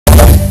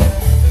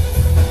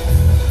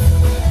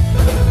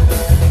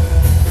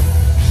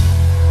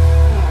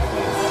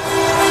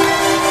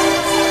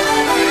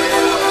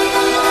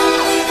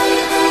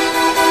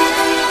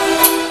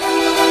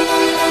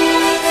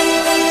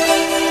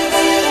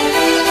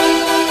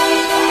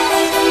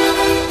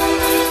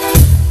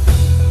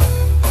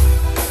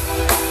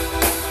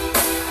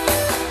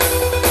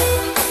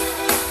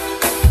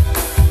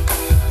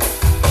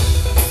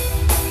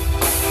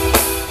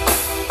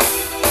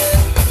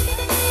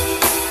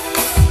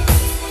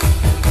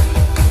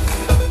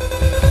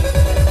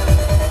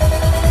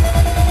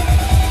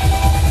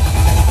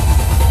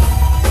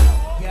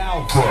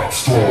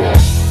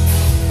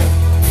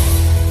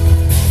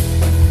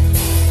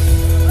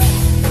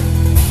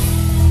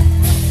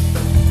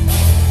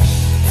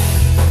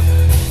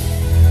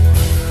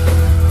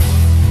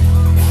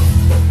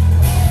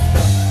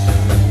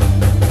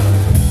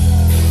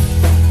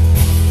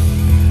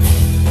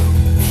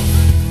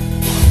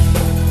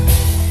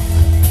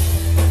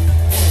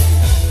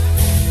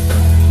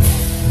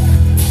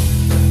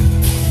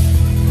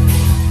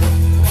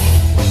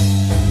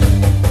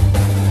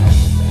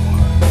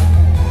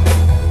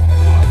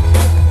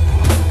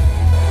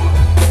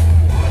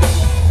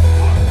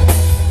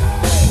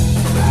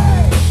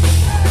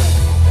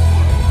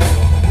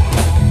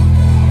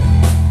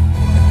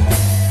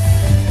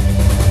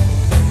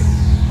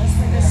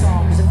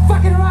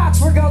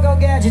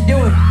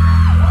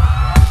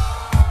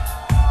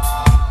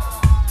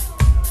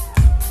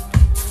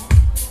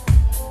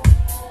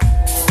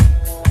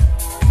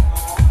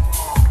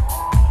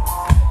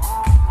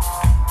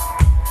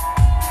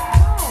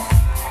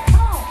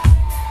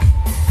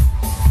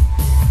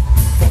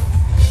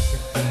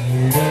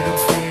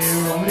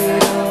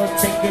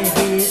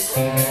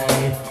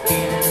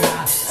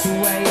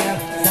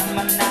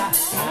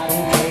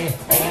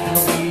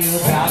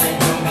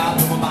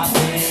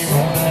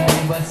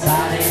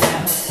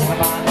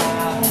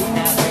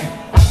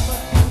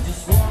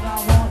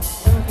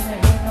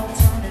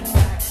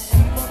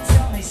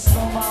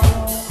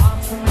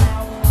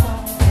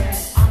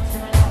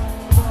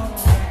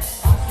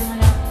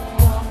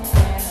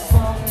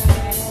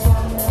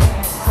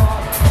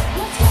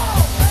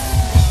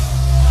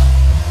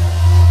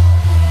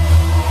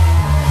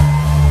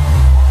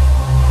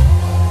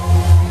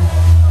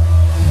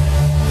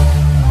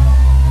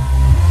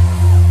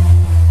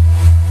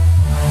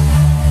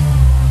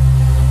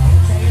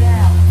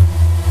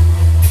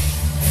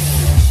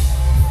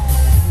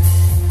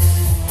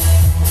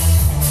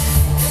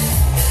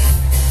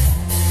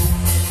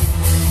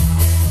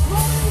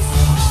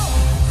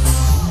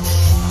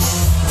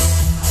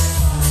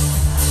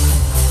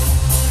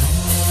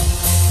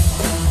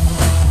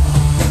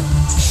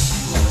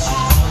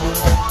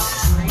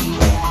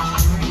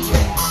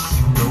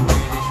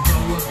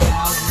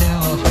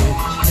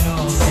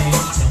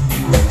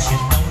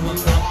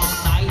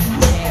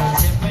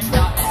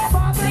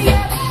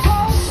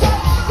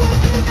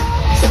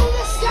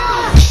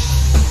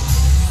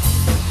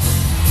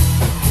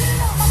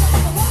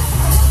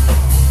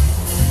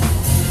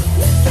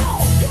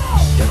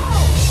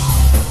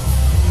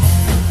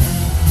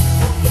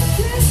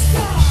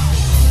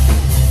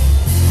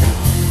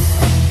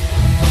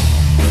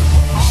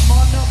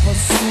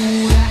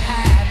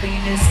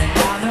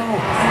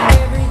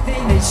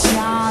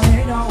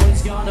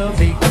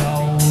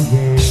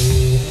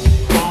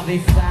be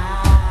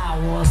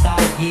fine once I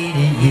get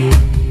it,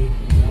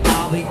 yeah.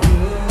 I'll be good.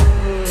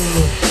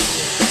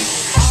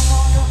 I'm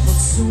wonderful,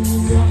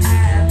 super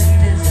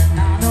happiness, and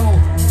I know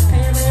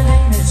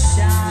everything that's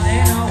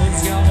shining, oh,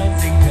 it's gonna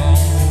be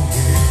gold,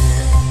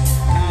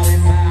 yeah. I'll be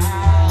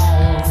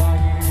fine once I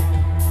get it.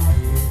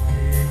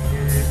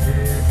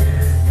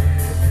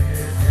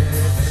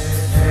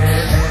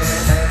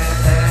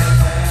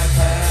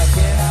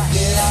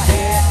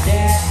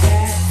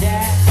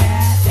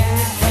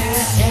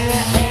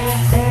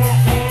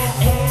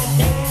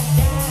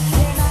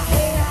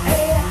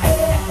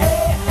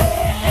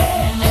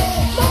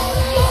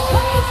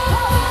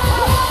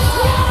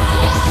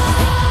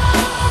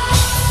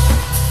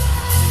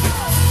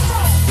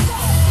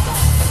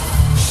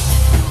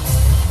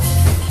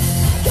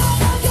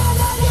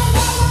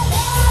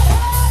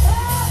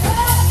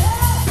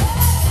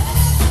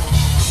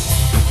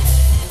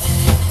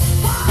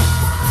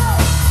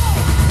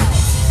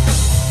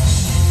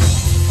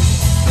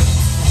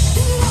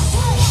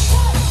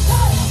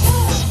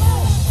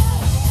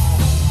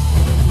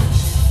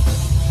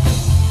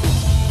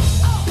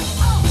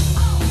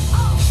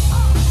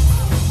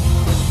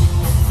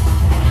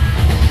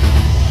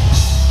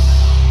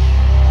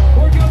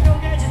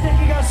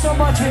 So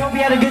much. We hope you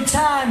had a good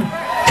time.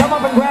 Come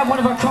up and grab one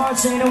of our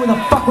cards so you know where the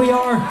fuck we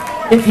are.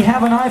 If you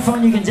have an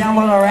iPhone, you can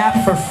download our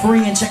app for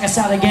free and check us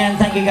out again.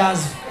 Thank you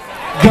guys.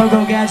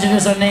 Gadget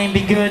is our name.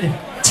 Be good.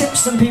 Tip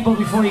some people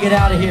before you get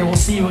out of here. We'll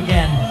see you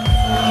again.